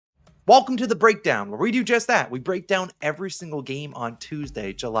Welcome to the breakdown, where we do just that. We break down every single game on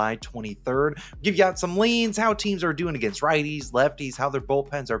Tuesday, July 23rd. Give you out some leans, how teams are doing against righties, lefties, how their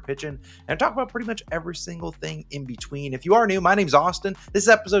bullpens are pitching, and talk about pretty much every single thing in between. If you are new, my name's Austin. This is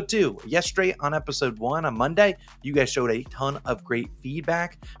episode 2. Yesterday on episode 1 on Monday, you guys showed a ton of great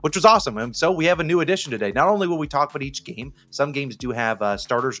feedback, which was awesome. And so we have a new addition today. Not only will we talk about each game, some games do have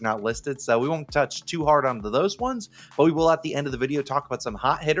starters not listed, so we won't touch too hard on those ones, but we will at the end of the video talk about some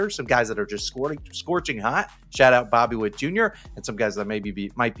hot hitters, some guys that are just scorching hot. Shout out Bobby Witt Jr. and some guys that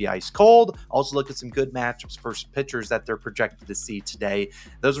might be ice cold. Also look at some good matchups for pitchers that they're projected to see today.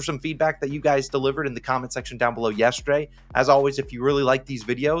 Those are some feedback that you guys delivered in the comment section down below yesterday. As always, if you really like these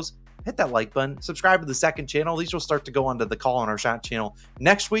videos, hit that like button, subscribe to the second channel. These will start to go onto the Call on Our Shot channel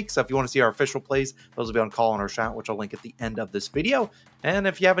next week. So if you want to see our official plays, those will be on Call on Our Shot, which I'll link at the end of this video. And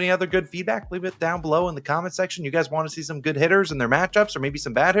if you have any other good feedback, leave it down below in the comment section. You guys want to see some good hitters and their matchups, or maybe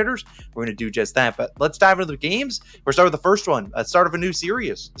some bad hitters, we're going to do just that. But let's dive into the games. We're starting with the first one, start of a new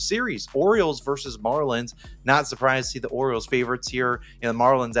series, Orioles versus Marlins. Not surprised to see the Orioles favorites here. The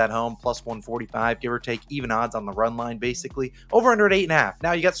Marlins at home, plus 145, give or take, even odds on the run line, basically. Over under at 8.5.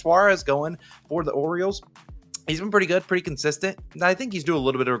 Now you got Suarez going for the Orioles. He's been pretty good, pretty consistent. I think he's doing a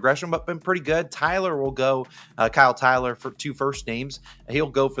little bit of regression, but been pretty good. Tyler will go, Kyle Tyler, for 2 first names. He'll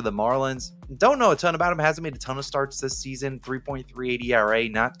go for the Marlins. Don't know a ton about him. Hasn't made a ton of starts this season. 3.38 ERA,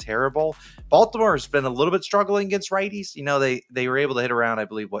 not terrible. Baltimore has been a little bit struggling against righties. They were able to hit around, I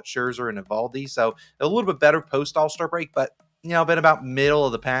believe, Scherzer and Evaldi. So a little bit better post All-Star break, but, been about middle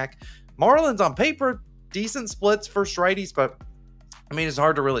of the pack. Marlins on paper, decent splits first righties, but it's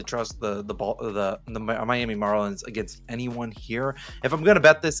hard to really trust the Miami Marlins against anyone here. If I'm going to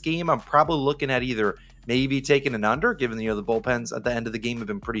bet this game, I'm probably looking at either maybe taking an under, given the bullpens at the end of the game have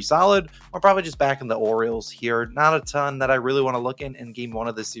been pretty solid, or probably just backing the Orioles here. Not a ton that I really want to look in game 1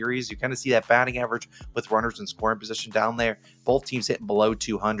 of the series. You kind of see that batting average with runners in scoring position down there. Both teams hitting below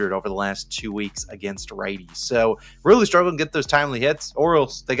 200 over the last 2 weeks against righties. So really struggling to get those timely hits.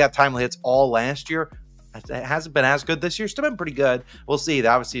 Orioles, they got timely hits all last year. It hasn't been as good this year. Still been pretty good. We'll see.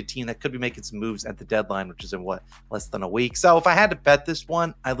 They're obviously a team that could be making some moves at the deadline, which is in less than a week. So if I had to bet this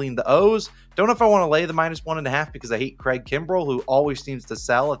one, I lean the O's. Don't know if I want to lay the -1.5 because I hate Craig Kimbrell, who always seems to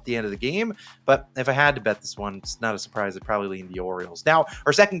sell at the end of the game. But if I had to bet this one, it's not a surprise. I'd probably lean the Orioles. Now,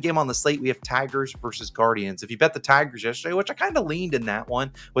 our second game on the slate, we have Tigers versus Guardians. If you bet the Tigers yesterday, which I kind of leaned in that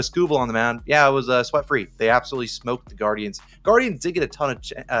one, with Skubal on the mound, yeah, it was sweat-free. They absolutely smoked the Guardians. Guardians did get a ton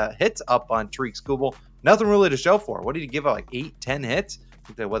of hits up on Tariq Skubal. Nothing really to show for. What did he give out? Like 8-10 hits? I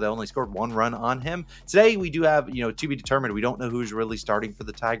think they only scored 1 run on him. Today, we do have, to be determined. We don't know who's really starting for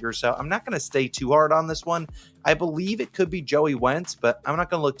the Tigers, so I'm not going to stay too hard on this one. I believe it could be Joey Wentz, but I'm not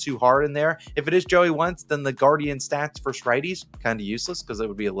going to look too hard in there. If it is Joey Wentz, then the Guardian stats for righties, kind of useless because it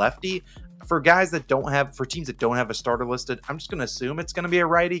would be a lefty. For teams that don't have a starter listed, I'm just going to assume it's going to be a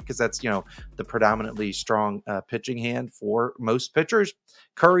righty because that's, the predominantly strong pitching hand for most pitchers.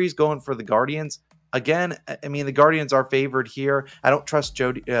 Curry's going for the Guardians. Again, the Guardians are favored here. I don't trust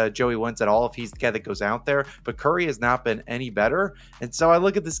Joey Wentz at all if he's the guy that goes out there, but Curry has not been any better. And so I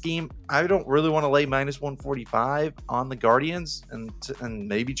look at this game, I don't really want to lay -145 on the Guardians, and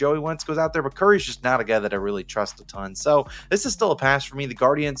maybe Joey Wentz goes out there, but Curry's just not a guy that I really trust a ton. So this is still a pass for me. The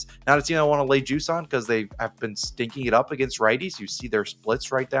Guardians, not a team I want to lay juice on because they have been stinking it up against righties. You see their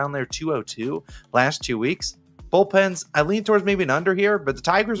splits right down there, 202 last 2 weeks. Bullpens, I lean towards maybe an under here, but the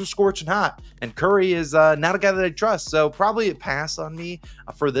Tigers are scorching hot, and Curry is not a guy that I trust, so probably a pass on me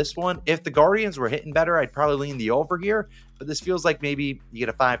for this one. If the Guardians were hitting better, I'd probably lean the over here, but this feels like maybe you get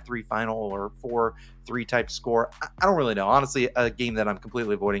a 5-3 final or 4-3 type score. I don't really know. Honestly, a game that I'm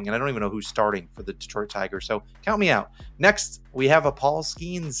completely avoiding, and I don't even know who's starting for the Detroit Tigers, so count me out. Next, we have a Paul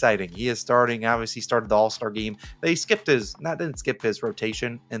Skeens sighting. He is starting, obviously started the All-Star game. They didn't skip his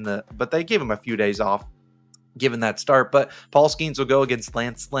rotation, but they gave him a few days off given that start, but Paul Skeens will go against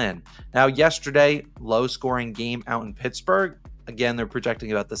Lance Lynn. Now, yesterday, low-scoring game out in Pittsburgh. Again, they're projecting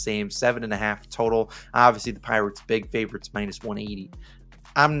about the same, 7.5 total. Obviously, the Pirates' big favorites, -180.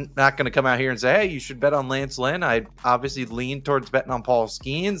 I'm not going to come out here and say, hey, you should bet on Lance Lynn. I obviously lean towards betting on Paul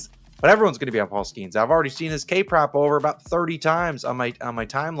Skeens, but everyone's going to be on Paul Skeens. I've already seen his K-prop over about 30 times on my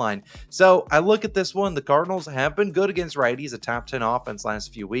timeline. So I look at this one. The Cardinals have been good against righties, a top 10 offense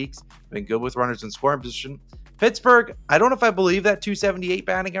last few weeks. Been good with runners in scoring position. Pittsburgh, I don't know if I believe that 278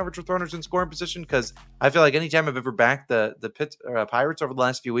 batting average with runners in scoring position, because I feel like anytime I've ever backed the Pirates over the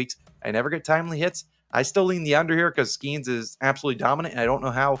last few weeks, I never get timely hits. I still lean the under here because Skeens is absolutely dominant, and I don't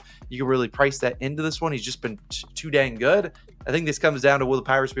know how you can really price that into this one. He's just been too dang good. I think this comes down to will the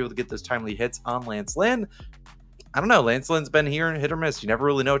Pirates be able to get those timely hits on Lance Lynn. I don't know. Lance Lynn's been here and hit or miss. You never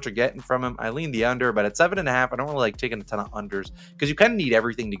really know what you're getting from him. I lean the under, but at 7.5, I don't really like taking a ton of unders because you kind of need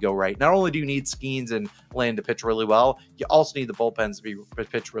everything to go right. Not only do you need Skeens and Land to pitch really well, you also need the bullpens to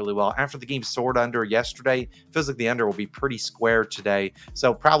pitch really well. After the game soared under yesterday, feels like the under will be pretty square today.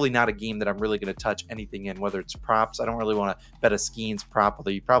 So probably not a game that I'm really going to touch anything in, whether it's props. I don't really want to bet a Skeens prop,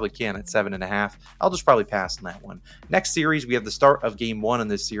 although you probably can at 7.5. I'll just probably pass on that one. Next series, we have the start of game 1 in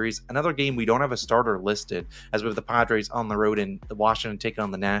this series. Another game we don't have a starter listed, as we have the Padres on the road in Washington taking on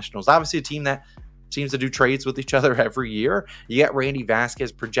the Nationals. Obviously a team that seems to do trades with each other every year. You got Randy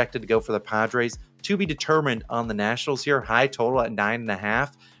Vasquez projected to go for the Padres, to be determined on the Nationals here. High total at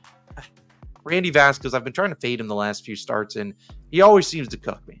 9.5. Randy Vasquez, I've been trying to fade him the last few starts, and he always seems to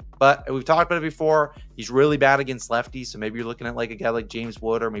cook me. But we've talked about it before. He's really bad against lefties, so maybe you're looking at like a guy like James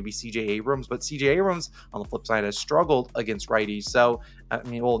Wood or maybe CJ Abrams. But CJ Abrams, on the flip side, has struggled against righties. So, I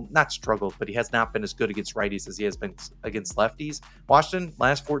mean, well, not struggled, but he has not been as good against righties as he has been against lefties. Washington,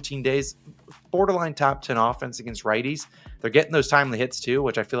 last 14 days, borderline top 10 offense against righties. They're getting those timely hits too,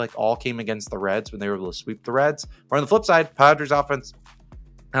 which I feel like all came against the Reds when they were able to sweep the Reds. Or on the flip side, Padres offense,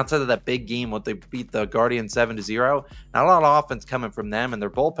 outside of that big game when they beat the Guardians 7-0, not a lot of offense coming from them, and their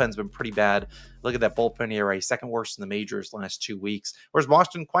bullpen's been pretty bad. Look at that bullpen ERA, second worst in the majors last 2 weeks. Whereas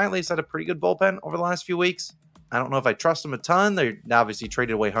Washington quietly has had a pretty good bullpen over the last few weeks. I don't know if I trust them a ton. They obviously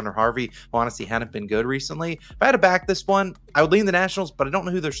traded away Hunter Harvey, who honestly hadn't been good recently. If I had to back this one, I would lean the Nationals, but I don't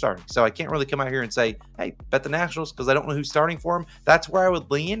know who they're starting. So I can't really come out here and say, hey, bet the Nationals, because I don't know who's starting for them. That's where I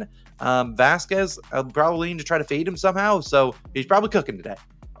would lean. Vasquez, I would probably lean to try to fade him somehow. So he's probably cooking today.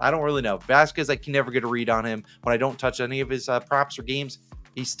 I don't really know. Vasquez, I can never get a read on him. When I don't touch any of his props or games,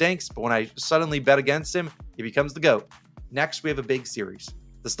 he stinks. But when I suddenly bet against him, he becomes the GOAT. Next, we have a big series.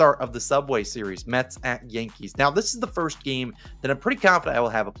 The start of the Subway Series, Mets at Yankees. Now, this is the first game that I'm pretty confident I will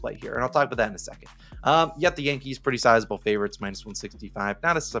have a play here, and I'll talk about that in a second. Yet the Yankees, pretty sizable favorites, minus 165.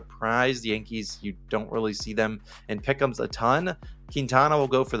 Not a surprise. The Yankees, you don't really see them in pick'ems a ton. Quintana will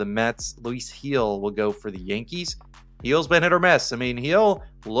go for the Mets. Luis Gil will go for the Yankees. Gil's been hit or miss. I mean, Gil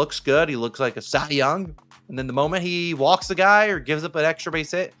looks good. He looks like a Cy Young. And then the moment he walks a guy or gives up an extra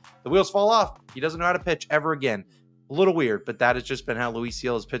base hit, the wheels fall off. He doesn't know how to pitch ever again. A little weird, but that has just been how Luis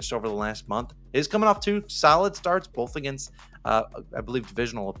Gil has pitched over the last month. He's coming off 2 solid starts, both against, I believe,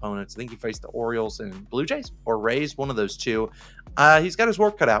 divisional opponents. I think he faced the Orioles and Blue Jays or Rays, one of those two. He's got his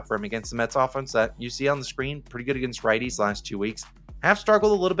work cut out for him against the Mets offense that you see on the screen. Pretty good against righties last 2 weeks. Have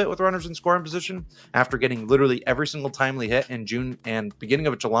struggled a little bit with runners in scoring position after getting literally every single timely hit in June and beginning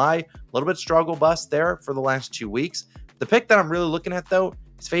of July. A little bit struggle bust there for the last 2 weeks. The pick that I'm really looking at, though,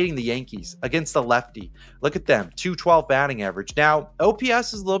 is fading the Yankees against the lefty. Look at them, 212 batting average. Now,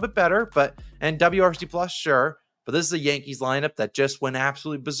 OPS is a little bit better, and WRC plus, sure, but this is a Yankees lineup that just went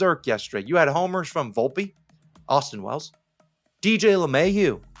absolutely berserk yesterday. You had homers from Volpe, Austin Wells, DJ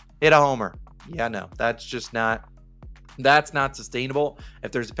LeMahieu hit a homer. Yeah, no, that's not sustainable.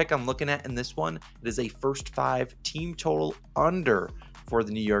 If there's a pick I'm looking at in this one, it is a first 5 team total under for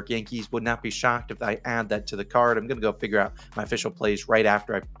the New York Yankees. Would not be shocked if I add that to the card. I'm going to go figure out my official plays right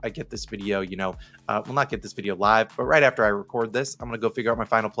after I get this video, will not get this video live, but right after I record this, I'm going to go figure out my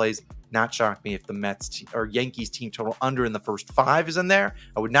final plays. Not shock me if the Mets or Yankees team total under in the first 5 is in there.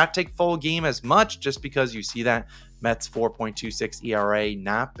 I would not take full game as much just because you see that Mets 4.26 ERA,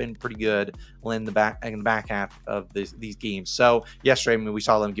 not been pretty good in the back half of these games. So yesterday, we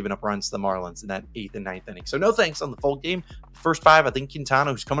saw them giving up runs to the Marlins in that 8th and 9th inning. So no thanks on the full game. First 5, I think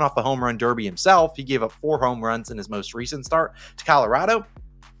Quintana, who's coming off the home run derby himself, he gave up 4 home runs in his most recent start to Colorado.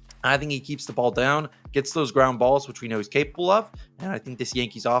 I think he keeps the ball down, gets those ground balls, which we know he's capable of. And I think this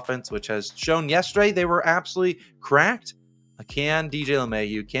Yankees offense, which has shown yesterday they were absolutely cracked. Can DJ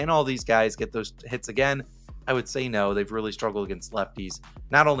LeMahieu, can all these guys get those hits again? I would say no. They've really struggled against lefties,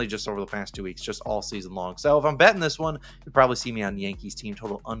 not only just over the past 2 weeks, just all season long. So if I'm betting this one, you'll probably see me on the Yankees team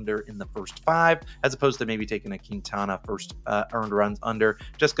total under in the first 5, as opposed to maybe taking a Quintana first earned runs under,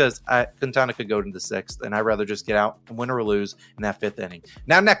 just because Quintana could go to the 6th, and I'd rather just get out and win or lose in that 5th inning.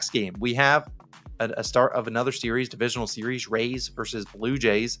 Now, next game, we have a start of another series, divisional series, Rays versus Blue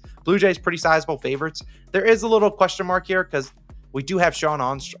Jays. Blue Jays, pretty sizable favorites. There is a little question mark here because we do have Sean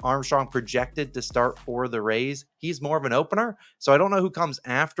Armstrong projected to start for the Rays. He's more of an opener, so I don't know who comes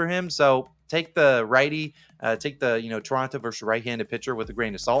after him. So take the righty, take the Toronto versus right-handed pitcher with a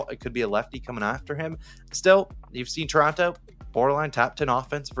grain of salt. It could be a lefty coming after him. Still, you've seen Toronto borderline top 10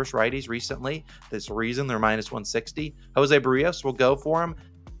 offense versus righties recently. There's a reason they're minus 160. Jose Barrios will go for him.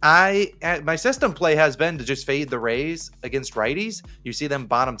 My system play has been to just fade the Rays against righties. You see them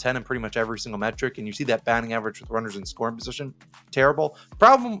bottom 10 in pretty much every single metric, and you see that batting average with runners in scoring position. Terrible.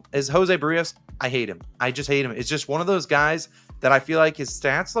 Problem is Jose Barrios. I hate him. I just hate him. It's just one of those guys that I feel like his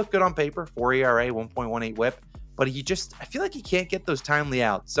stats look good on paper, 4 ERA, 1.18 whip, but I feel like he can't get those timely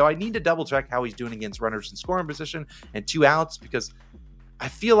outs. So I need to double check how he's doing against runners in scoring position and 2 outs, because I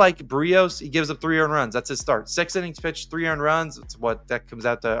feel like Barrios, he gives up 3 earned runs. That's his start. 6 innings pitched, 3 earned runs. It's what that comes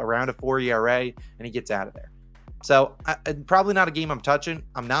out to, around a 4 ERA, and he gets out of there. So probably not a game I'm touching.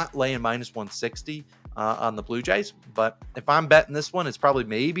 I'm not laying minus 160 on the Blue Jays, but if I'm betting this one, it's probably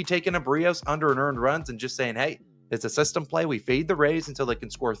maybe taking a Barrios under and earned runs and just saying, hey, it's a system play. We fade the Rays until they can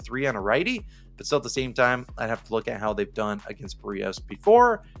score 3 on a righty, but still at the same time, I'd have to look at how they've done against Barrios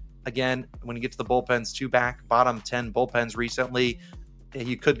before. Again, when you get to the bullpens, 2 back, bottom 10 bullpens recently.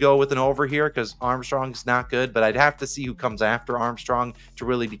 You could go with an over here because Armstrong's not good, but I'd have to see who comes after Armstrong to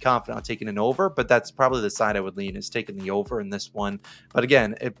really be confident on taking an over. But that's probably the side I would lean, is taking the over in this one. But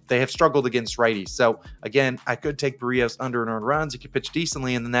again, they have struggled against righties. So again, I could take Barrios under and earned runs. He could pitch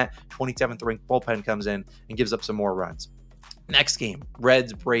decently, and then that 27th ranked bullpen comes in and gives up some more runs. Next game,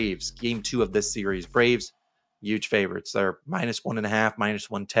 Reds Braves, game 2 of this series. Braves, huge favorites. They're minus 1.5, minus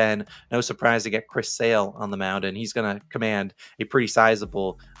 110. No surprise to get Chris Sale on the mound, and he's going to command a pretty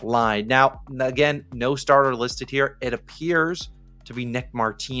sizable line. Now, again, no starter listed here. It appears to be Nick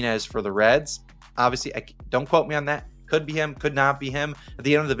Martinez for the Reds. Obviously, don't quote me on that. Could be him, could not be him. At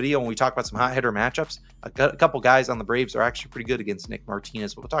the end of the video, when we talk about some hot hitter matchups, a couple guys on the Braves are actually pretty good against Nick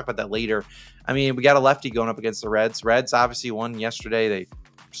Martinez, but we'll talk about that later. I mean, we got a lefty going up against the Reds. Reds obviously won yesterday. They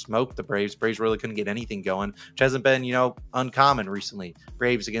smoked the Braves. Braves really couldn't get anything going, which hasn't been, uncommon recently.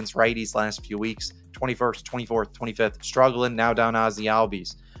 Braves against righties last few weeks, 21st, 24th, 25th, struggling, now down Ozzy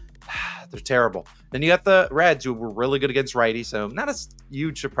Albies. They're terrible. Then you got the Reds, who were really good against righties, so not a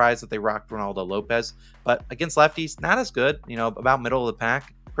huge surprise that they rocked Ronaldo Lopez, but against lefties, not as good, about middle of the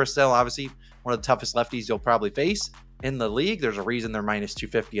pack. Chris Sale, obviously, one of the toughest lefties you'll probably face in the league. There's a reason they're minus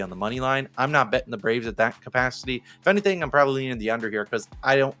 250 on the money line. I'm not betting the Braves at that capacity. If anything, I'm probably leaning the under here because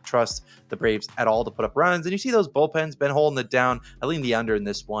I don't trust the Braves at all to put up runs. And you see those bullpens been holding it down. I lean the under in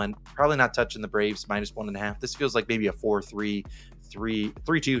this one. Probably not touching the Braves, minus 1.5. This feels like maybe a 4-3,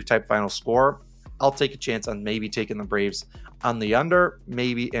 3-2 type final score. I'll take a chance on maybe taking the Braves on the under,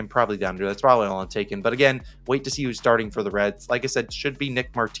 maybe, and probably the under. That's probably all I'm taking. But again, wait to see who's starting for the Reds. Like I said, should be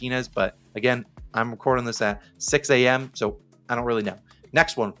Nick Martinez, but again, I'm recording this at 6 a.m., so I don't really know.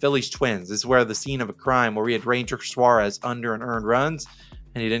 Next one, Phillies Twins. This is where the scene of a crime, where we had Ranger Suarez under and earned runs,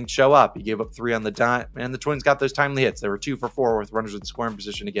 and he didn't show up. He gave up 3 on the dot, and the Twins got those timely hits. They were 2 for 4 with runners in scoring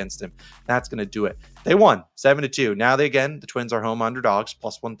position against him. That's going to do it. They won 7-2. Now the Twins are home underdogs,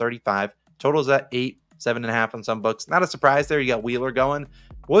 plus 135. Total's at 8, 7.5 on some books. Not a surprise there. You got Wheeler going.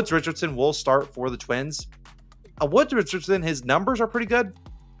 Woods Richardson will start for the Twins. Woods Richardson, his numbers are pretty good.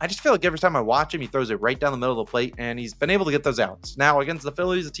 I just feel like every time I watch him, he throws it right down the middle of the plate, and he's been able to get those outs. Now, against the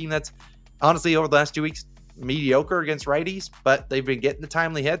Phillies, a team that's honestly over the last 2 weeks mediocre against righties, but they've been getting the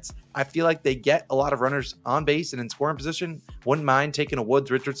timely hits. I feel like they get a lot of runners on base and in scoring position. Wouldn't mind taking a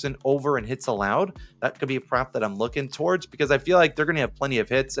Woods Richardson over and hits allowed. That could be a prop that I'm looking towards because I feel like they're going to have plenty of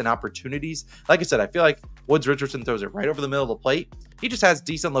hits and opportunities. Like I said, I feel like Woods Richardson throws it right over the middle of the plate. He just has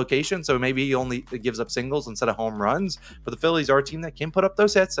decent location, so maybe he only gives up singles instead of home runs. But the Phillies are a team that can put up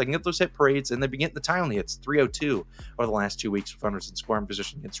those hits. They can get those hit parades, and they've been getting the timely hits, 302 over the last 2 weeks with runners in scoring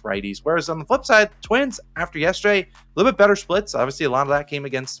position against righties. Whereas on the flip side, Twins, after yesterday, a little bit better splits. Obviously, a lot of that came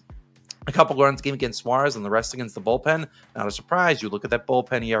against a couple runs came against Suarez and the rest against the bullpen. Not a surprise. You look at that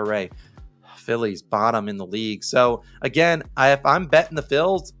bullpen ERA. Phillies bottom in the league. So again, if I'm betting the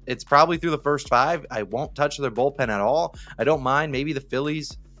Phils, it's probably through the first 5. I won't touch their bullpen at all. I don't mind maybe the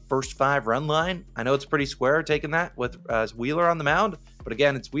Phillies first 5 run line. I know it's pretty square taking that with Wheeler on the mound, but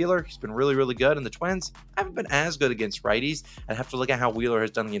again, it's Wheeler. He's been really, really good. And the Twins haven't been as good against righties. I'd have to look at how Wheeler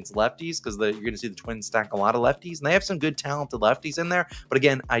has done against lefties because you're going to see the Twins stack a lot of lefties, and they have some good talented lefties in there. But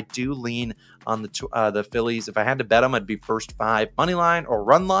again, I do lean on the Phillies. If I had to bet them, I'd be first 5 money line or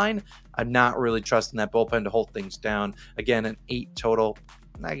run line. I'm not really trusting that bullpen to hold things down. Again, an 8 total.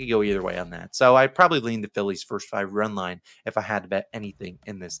 I could go either way on that. So I probably lean the Phillies first 5 run line if I had to bet anything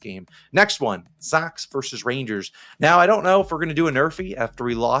in this game. Next one, Sox versus Rangers. Now, I don't know if we're going to do a nerfy after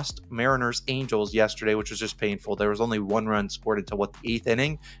we lost Mariners Angels yesterday, which was just painful. There was only 1 run scored until the 8th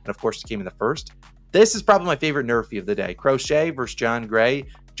inning. And of course, it came in the 1st. This is probably my favorite nerfy of the day. Crochet versus John Gray.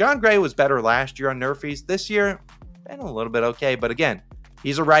 John Gray was better last year on nerfies. This year, been a little bit okay. But again,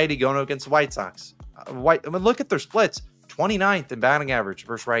 he's a righty going against the White Sox. Look at their splits. 29th in batting average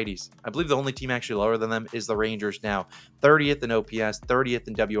versus righties. I believe the only team actually lower than them is the Rangers now. 30th in OPS, 30th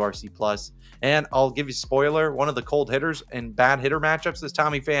in WRC plus. And I'll give you a spoiler, one of the cold hitters and bad hitter matchups is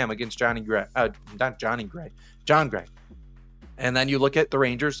Tommy Pham against John Gray. And then you look at the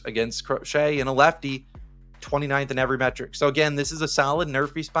Rangers against Crochet and a lefty, 29th in every metric. So again, this is a solid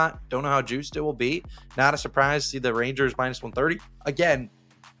nerfy spot. Don't know how juiced it will be. Not a surprise to see the Rangers minus 130. Again,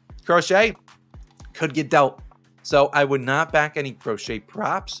 Crochet could get dealt. So I would not back any Crochet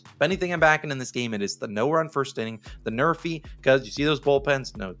props. If anything I'm backing in this game, it is the no-run first inning, the nerfy, because you see those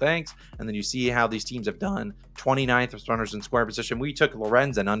bullpens, no thanks. And then you see how these teams have done. 29th with runners in scoring position. We took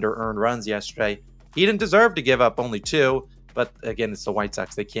Lorenzen under earned runs yesterday. He didn't deserve to give up only 2. But again, it's the White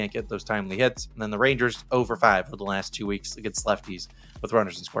Sox. They can't get those timely hits. And then the Rangers 0-for-5 for the last 2 weeks against lefties with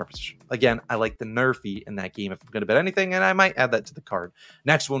runners in scoring position. Again, I like the nerfy in that game if I'm going to bet anything, and I might add that to the card.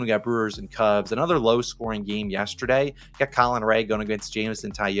 Next one, we got Brewers and Cubs. Another low-scoring game yesterday. Got Colin Ray going against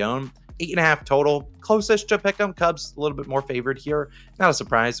Jameson Taillon. 8.5 total. Closest to pick 'em. Cubs a little bit more favored here. Not a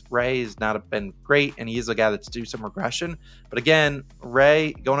surprise. Ray has not been great, and he is a guy that's due some regression. But again,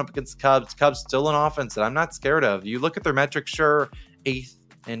 Ray going up against the Cubs. Cubs still an offense that I'm not scared of. You look at their metrics, sure, 8th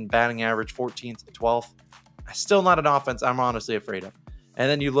in batting average, 14th, 12th. Still not an offense I'm honestly afraid of. And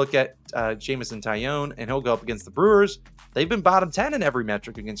then you look at Jameson Taillon, and he'll go up against the Brewers. They've been bottom 10 in every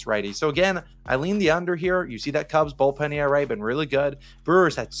metric against righties. So again, I lean the under here. You see that Cubs bullpen ERA been really good.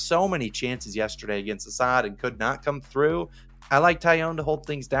 Brewers had so many chances yesterday against Assad and could not come through. I like Taillon to hold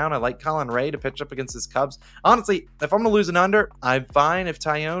things down. I like Colin Ray to pitch up against his Cubs. Honestly, if I'm going to lose an under, I'm fine if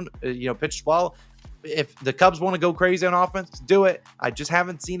Taillon, pitched well. If the Cubs want to go crazy on offense, do it. I just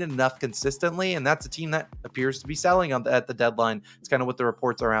haven't seen it enough consistently, and that's a team that appears to be selling at the deadline. It's kind of what the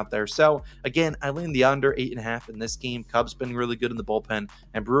reports are out there. So, again, I lean the under 8.5 in this game. Cubs been really good in the bullpen,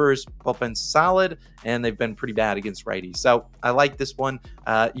 and Brewers bullpen solid, and they've been pretty bad against righties. So, I like this one.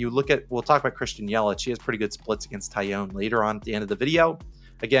 We'll talk about Christian Yelich. He has pretty good splits against Taillon later on at the end of the video.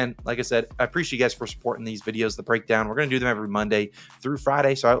 Again, like I said, I appreciate you guys for supporting these videos, the breakdown. We're going to do them every Monday through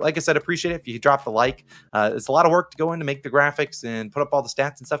Friday. So like I said, appreciate it if you drop the like. It's a lot of work to go in to make the graphics and put up all the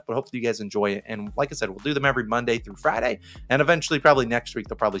stats and stuff, but hopefully you guys enjoy it. And like I said, we'll do them every Monday through Friday. And eventually, probably next week,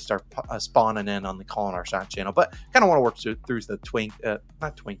 they'll probably start spawning in on the Calling Our Shot channel. But kind of want to work through the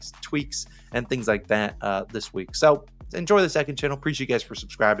tweaks and things like that this week. So enjoy the second channel. Appreciate you guys for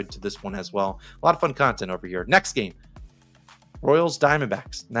subscribing to this one as well. A lot of fun content over here. Next game. Royals,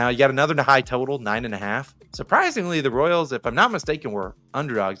 Diamondbacks. Now, you got another high total, 9.5. Surprisingly, the Royals, if I'm not mistaken, were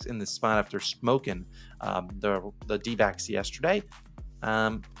underdogs in this spot after smoking the D-backs yesterday.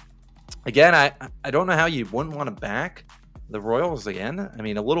 Again, I don't know how you wouldn't want to back the Royals again. I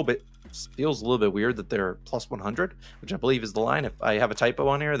mean, feels a little bit weird that they're plus 100, which I believe is the line. If I have a typo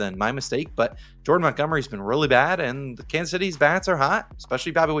on here, then my mistake. But Jordan Montgomery's been really bad, and the Kansas City's bats are hot,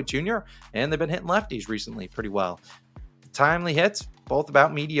 especially Bobby Witt Jr., and they've been hitting lefties recently pretty well. Timely hits, both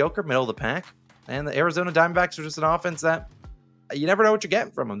about mediocre, middle of the pack. And the Arizona Diamondbacks are just an offense that you never know what you're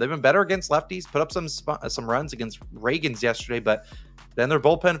getting from them. They've been better against lefties, put up some runs against Reagans yesterday, but then their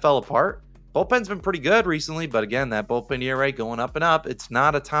bullpen fell apart. Bullpen's been pretty good recently, but again, that bullpen ERA going up and up. It's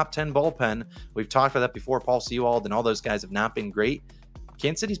not a top 10 bullpen. We've talked about that before. Paul Sewald and all those guys have not been great.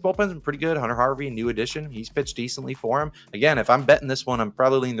 Kansas City's bullpen's been pretty good. Hunter Harvey, new addition. He's pitched decently for him. Again, if I'm betting this one, I'm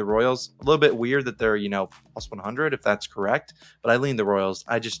probably leaning the Royals. A little bit weird that they're, plus 100, if that's correct. But I lean the Royals.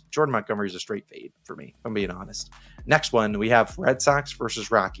 Jordan Montgomery's a straight fade for me, if I'm being honest. Next one, we have Red Sox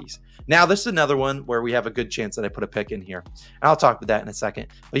versus Rockies. Now, this is another one where we have a good chance that I put a pick in here. And I'll talk about that in a second.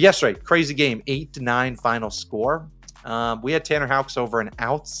 But yesterday, crazy game, 8-9 final score. We had Tanner Houck over and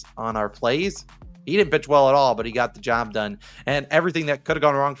outs on our plays. He didn't pitch well at all, but he got the job done. And everything that could have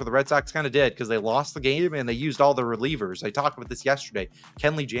gone wrong for the Red Sox kind of did, because they lost the game and they used all their relievers. I talked about this yesterday.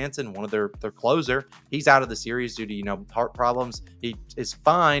 Kenley Jansen, one of their closer, he's out of the series due to, heart problems. He is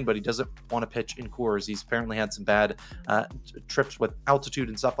fine, but he doesn't want to pitch in Coors. He's apparently had some bad trips with altitude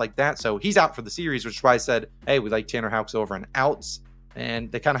and stuff like that. So he's out for the series, which is why I said, hey, we like Tanner Houck's over and outs.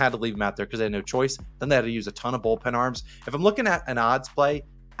 And they kind of had to leave him out there because they had no choice. Then they had to use a ton of bullpen arms. If I'm looking at an odds play,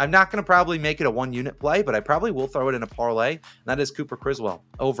 I'm not going to probably make it a one-unit play, but I probably will throw it in a parlay, and that is Cooper Criswell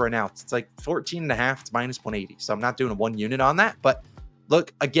over and out. It's like 14.5. It's minus 180, so I'm not doing a one-unit on that. But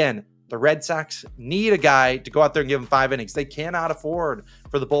look, again, the Red Sox need a guy to go out there and give them 5 innings. They cannot afford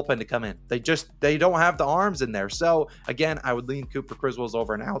for the bullpen to come in. They don't have the arms in there. So, again, I would lean Cooper Criswell's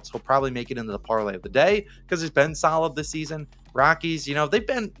over and out. He'll probably make it into the parlay of the day because he's been solid this season. Rockies, they've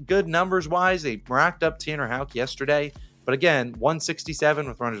been good numbers-wise. They racked up Tanner Houck yesterday. But again, 167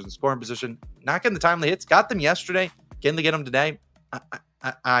 with runners in scoring position. Not getting the timely hits. Got them yesterday. Can they get them today?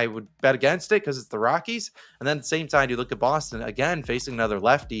 I would bet against it because it's the Rockies. And then at the same time, you look at Boston again facing another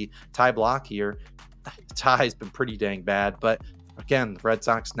lefty. Ty Block here. The tie's been pretty dang bad, but again, the Red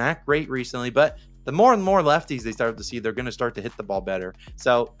Sox not great recently, but the more and more lefties they start to see, they're going to start to hit the ball better.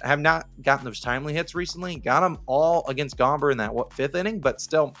 So I have not gotten those timely hits recently. Got them all against Gomber in that fifth inning, but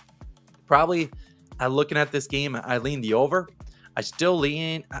still probably looking at this game, I lean the over. I still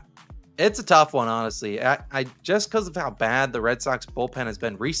lean. It's a tough one, honestly. I just because of how bad the Red Sox bullpen has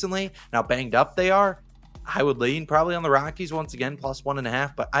been recently, and how banged up they are, I would lean probably on the Rockies once again, plus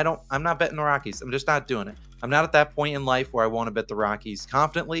 1.5. But I'm not betting the Rockies. I'm just not doing it. I'm not at that point in life where I want to bet the Rockies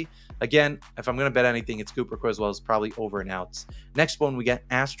confidently. Again, if I'm going to bet anything, it's Cooper Criswell's probably over and outs. Next one, we get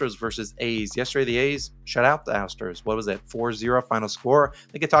Astros versus A's. Yesterday, the A's shut out the Astros. What was it? 4-0 final score.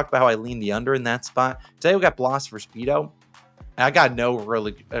 I think I talked about how I leaned the under in that spot. Today, we got Bloss versus Beto. I got no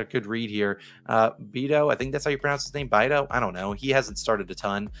really good read here. Beto, I think that's how you pronounce his name. Beto? I don't know. He hasn't started a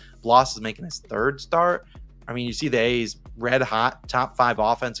ton. Bloss is making his third start. I mean, you see the A's red hot, top 5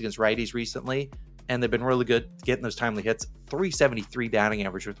 offense against righties recently, and they've been really good getting those timely hits. 373 batting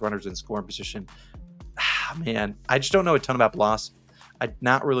average with runners in scoring position. Man, I just don't know a ton about Bloss. I'm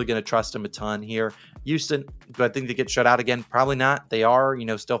not really going to trust him a ton here. Houston, do I think they get shut out again? Probably not. They are,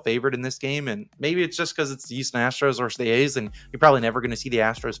 still favored in this game, and maybe it's just because it's the Houston Astros versus the A's, and you're probably never going to see the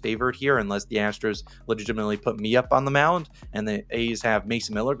Astros favored here unless the Astros legitimately put me up on the mound, and the A's have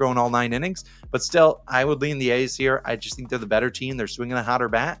Mason Miller going all 9 innings. But still, I would lean the A's here. I just think they're the better team. They're swinging a hotter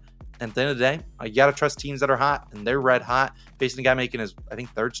bat. And at the end of the day, you got to trust teams that are hot, and they're red hot, facing a guy making his, I think,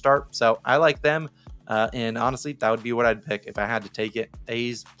 third start. So I like them. And honestly, that would be what I'd pick if I had to take it.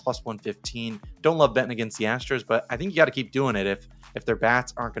 A's plus 115. Don't love betting against the Astros, but I think you got to keep doing it if their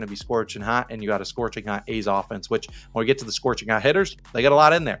bats aren't going to be scorching hot, and you got a scorching hot A's offense, which when we get to the scorching hot hitters, they got a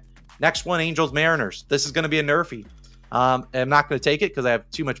lot in there. Next one, Angels Mariners. This is going to be a nerfy. I'm not going to take it because I have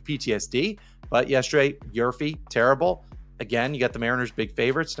too much PTSD, but yesterday, Yurfie, terrible. Again, you got the Mariners big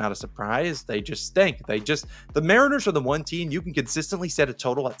favorites. Not a surprise. They just stink. The Mariners are the one team you can consistently set a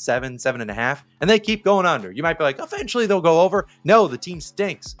total at 7.5, and they keep going under. You might be like, eventually they'll go over. No, the team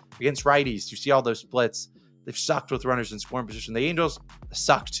stinks against righties. You see all those splits. They've sucked with runners in scoring position. The Angels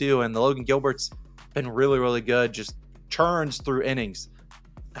suck too, and the Logan Gilbert's been really, really good. Just churns through innings.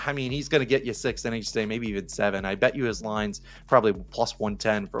 I mean, he's going to get you 6 innings today, maybe even 7. I bet you his line's probably plus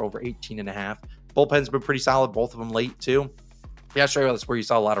 110 for over 18.5. Bullpen's been pretty solid, both of them late too. Yesterday, that's where you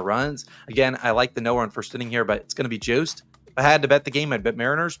saw a lot of runs. Again, I like the no run first inning here, but it's going to be juiced. If I had to bet the game, I'd bet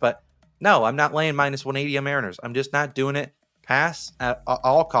Mariners, but no, I'm not laying minus 180 on Mariners. I'm just not doing it. Pass at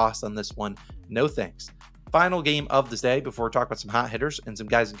all costs on this one. No thanks. Final game of the day before we talk about some hot hitters and some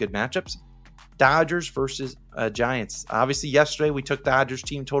guys in good matchups. Dodgers versus Giants. Obviously, yesterday we took Dodgers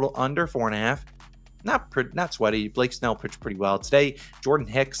team total under 4.5. Not sweaty. Blake Snell pitched pretty well. Today, Jordan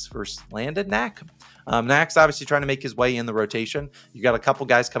Hicks versus Landon Knack. Knack's obviously trying to make his way in the rotation. You got a couple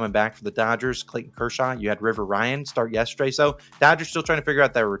guys coming back for the Dodgers. Clayton Kershaw. You had River Ryan start yesterday. So Dodgers still trying to figure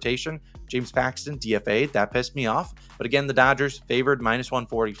out their rotation. James Paxton, DFA'd. That pissed me off. But again, the Dodgers favored minus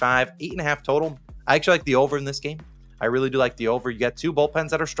 145. 8.5 total. I actually like the over in this game. I really do like the over. You got 2 bullpens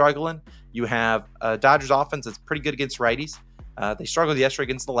that are struggling. You have Dodgers offense that's pretty good against righties. They struggled yesterday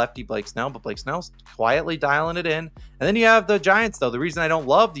against the lefty Blake Snell, but Blake Snell's quietly dialing it in. And then you have the Giants, though. The reason I don't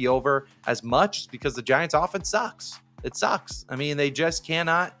love the over as much is because the Giants offense sucks. It sucks. I mean, they just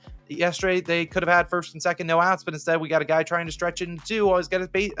cannot. Yesterday, they could have had first and second, no outs, but instead we got a guy trying to stretch it into 2. Always got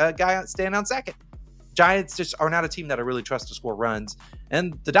a guy stand on second. Giants just are not a team that I really trust to score runs.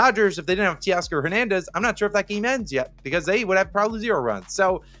 And the Dodgers, if they didn't have Teoscar Hernandez, I'm not sure if that game ends yet because they would have probably 0 runs.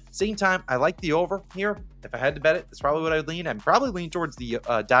 So, same time, I like the over here. If I had to bet it, that's probably what I would lean. I'd probably lean towards the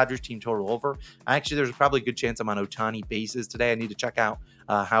Dodgers team total over. Actually, there's probably a good chance I'm on Ohtani bases today. I need to check out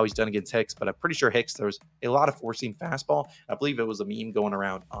how he's done against Hicks, but I'm pretty sure Hicks, there was a lot of four-seam fastball. I believe it was a meme going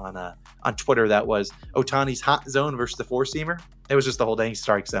around on Twitter that was Ohtani's hot zone versus the four-seamer. It was just the whole dang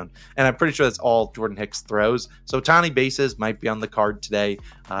strike zone. And I'm pretty sure that's all Jordan Hicks throws. So Ohtani bases might be on the card today.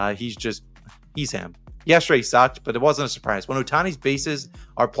 He's him. Yesterday sucked, but it wasn't a surprise. When Ohtani's bases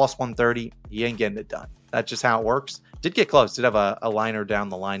are plus 130, he ain't getting it done. That's just how it works. Did get close. Did have a liner down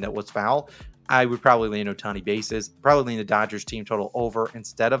the line that was foul. I would probably lean Ohtani bases. Probably lean the Dodgers team total over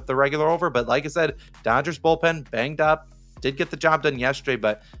instead of the regular over. But like I said, Dodgers bullpen banged up. Did get the job done yesterday,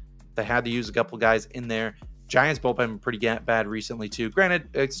 but they had to use a couple guys in there. Giants bullpen pretty bad recently too. Granted,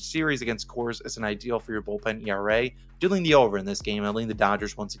 a series against Coors isn't ideal for your bullpen ERA. Do lean the over in this game. I lean the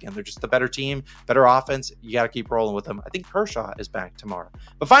Dodgers once again. They're just the better team, better offense. You got to keep rolling with them. I think Kershaw is back tomorrow.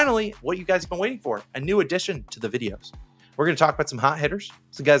 But finally, what you guys have been waiting for, a new addition to the videos. We're going to talk about some hot hitters,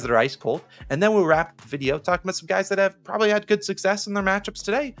 some guys that are ice cold, and then we'll wrap the video talking about some guys that have probably had good success in their matchups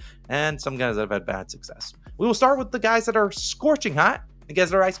today and some guys that have had bad success. We will start with the guys that are scorching hot and guys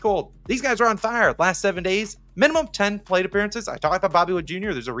that are ice cold. These guys are on fire. Last 7 days, minimum 10 plate appearances. I talked about Bobby Wood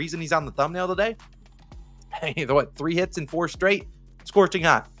Jr. There's a reason he's on the thumbnail today. Hey, what, 3 hits in 4 straight? Scorching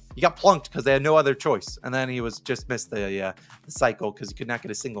hot. He got plunked because they had no other choice. And then he was just missed the cycle because he could not get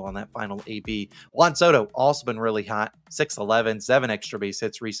a single on that final AB. Juan Soto also been really hot. 6-11, 7 extra base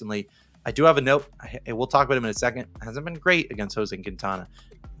hits recently. I do have a note. We'll talk about him in a second. Hasn't been great against Jose Quintana.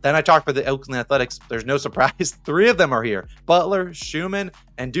 Then I talked about the Oakland Athletics. There's no surprise. 3 of them are here. Butler, Schumann,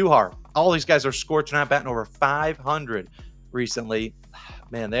 and Duhar. All these guys are scorching out, batting over 500 recently.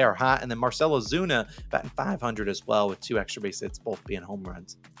 Man, they are hot. And then Marcell Ozuna batting 500 as well with 2 extra base hits, both being home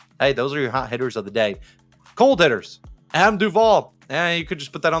runs. Hey, those are your hot hitters of the day. Cold hitters. Adam Duvall. You could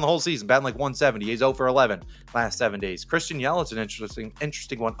just put that on the whole season. Batting like 170. He's 0 for 11 last 7 days. Christian Yelich, an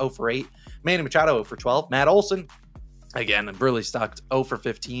interesting one. 0 for 8. Manny Machado 0 for 12. Matt Olson, again, really stuck. 0 for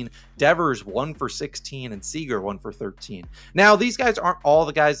 15. Devers 1 for 16. And Seager 1 for 13. Now, these guys aren't all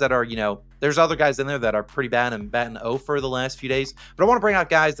the guys that are, there's other guys in there that are pretty bad and batting 0 for the last few days. But I want to bring out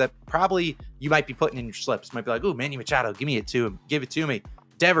guys that probably you might be putting in your slips. Might be like, ooh, Manny Machado, give it to me.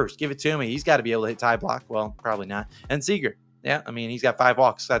 Devers, give it to me. He's got to be able to hit tie block. Well, probably not. And Seager, yeah, I mean, he's got 5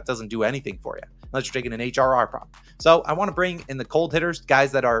 walks. That doesn't do anything for you unless you're taking an HRR problem. So I want to bring in the cold hitters,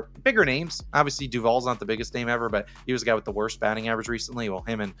 guys that are bigger names. Obviously, Duvall's not the biggest name ever, but he was the guy with the worst batting average recently. Well,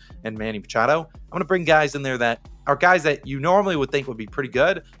 him and Manny Machado. I'm going to bring guys in there that are guys that you normally would think would be pretty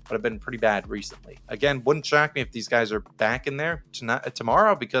good, but have been pretty bad recently. Again, wouldn't shock me if these guys are back in there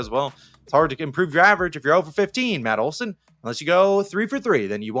tomorrow because, well, it's hard to improve your average if you're 0 for 15, Matt Olson. Unless you go 3 for 3,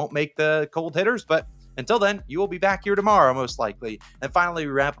 then you won't make the cold hitters. But until then, you will be back here tomorrow, most likely. And finally,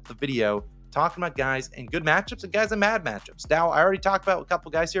 we wrap up the video talking about guys in good matchups and guys in bad matchups. Now, I already talked about a couple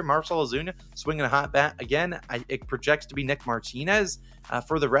guys here. Marcell Ozuna swinging a hot bat. Again, it projects to be Nick Martinez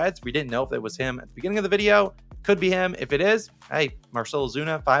for the Reds. We didn't know if it was him at the beginning of the video. Could be him. If it is, hey, Marcell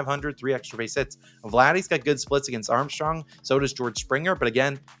Ozuna, 500, 3 extra base hits. Vladdy's got good splits against Armstrong. So does George Springer. But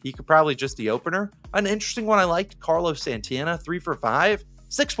again, he could probably just the opener. An interesting one I liked, Carlos Santana, 3 for 5,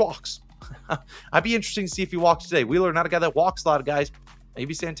 6 walks. I'd be interested to see if he walks today. Wheeler, not a guy that walks a lot of guys.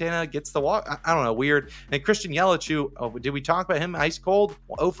 Maybe Santana gets the walk. I don't know. Weird. And Christian Yelich, who, did we talk about him? Ice cold.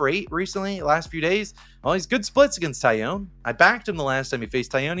 0 for 8 recently, last few days. Well, he's good splits against Tyone. I backed him the last time he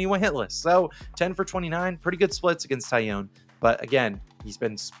faced Tyone. He went hitless. So 10 for 29. Pretty good splits against Tyone. But again, he's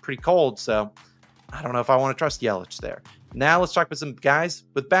been pretty cold. So I don't know if I want to trust Yelich there. Now let's talk about some guys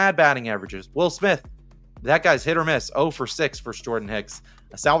with bad batting averages. Will Smith. That guy's hit or miss. 0 for 6 for Jordan Hicks.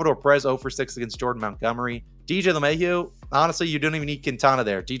 Salvador Perez 0 for 6 against Jordan Montgomery. DJ LeMahieu, honestly, you don't even need Quintana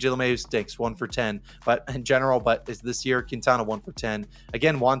there. DJ LeMahieu stinks, 1 for 10. But in general, this year, Quintana 1 for 10.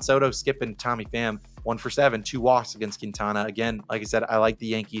 Again, Juan Soto skipping Tommy Pham, 1 for 7, 2 walks against Quintana. Again, like I said, I like the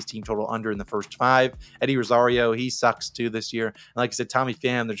Yankees team total under in the first 5. Eddie Rosario, he sucks too this year. And like I said, Tommy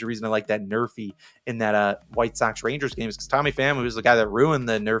Pham, there's a reason I like that Nerfy in that White Sox Rangers game, because Tommy Pham, who was the guy that ruined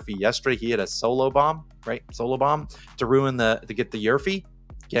the Nerfy yesterday, he had a solo bomb to ruin to get the Yerfy.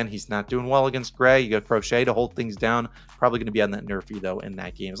 Again, he's not doing well against Gray. You got Crochet to hold things down. Probably going to be on that Nerfy, though, in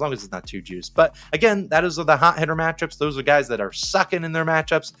that game, as long as it's not too juiced. But again, that is the hot hitter matchups. Those are guys that are sucking in their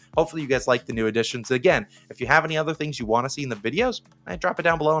matchups. Hopefully, you guys like the new additions. Again, if you have any other things you want to see in the videos, drop it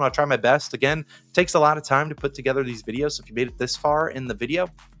down below, and I'll try my best. Again, it takes a lot of time to put together these videos. So if you made it this far in the video,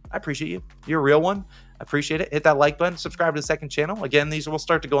 I appreciate you. You're a real one. I appreciate it. Hit that like button. Subscribe to the second channel. Again, these will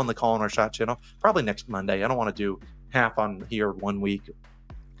start to go on the Call in Our Shot channel probably next Monday. I don't want to do half on here 1 week.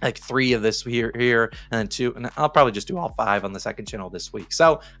 Like 3 of this here, and then 2, and I'll probably just do all 5 on the second channel this week.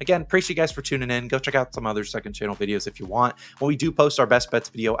 So again, appreciate you guys for tuning in. Go check out some other second channel videos if you want. When we do post our best bets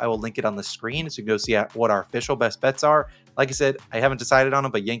video, I will link it on the screen so you can go see what our official best bets are. Like I said, I haven't decided on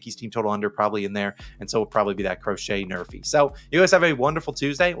them, but Yankees team total under probably in there, and so will probably be that Crochet Nerfy. So you guys have a wonderful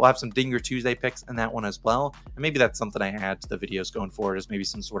Tuesday. We'll have some Dinger Tuesday picks in that one as well, and maybe that's something I add to the videos going forward, is maybe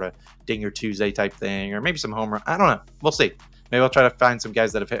some sort of Dinger Tuesday type thing, or maybe some home run. I don't know. We'll see. Maybe I'll try to find some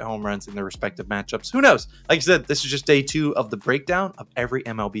guys that have hit home runs in their respective matchups. Who knows? Like I said, this is just day 2 of the breakdown of every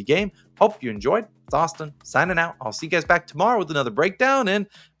MLB game. Hope you enjoyed. It's Austin signing out. I'll see you guys back tomorrow with another breakdown, and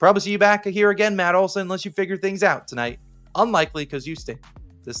probably see you back here again, Matt Olson, unless you figure things out tonight. Unlikely, because you stink.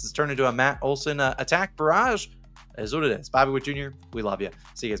 This has turned into a Matt Olson attack barrage. Is what it is. Bobby Wood Jr., we love you.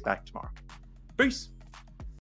 See you guys back tomorrow. Peace.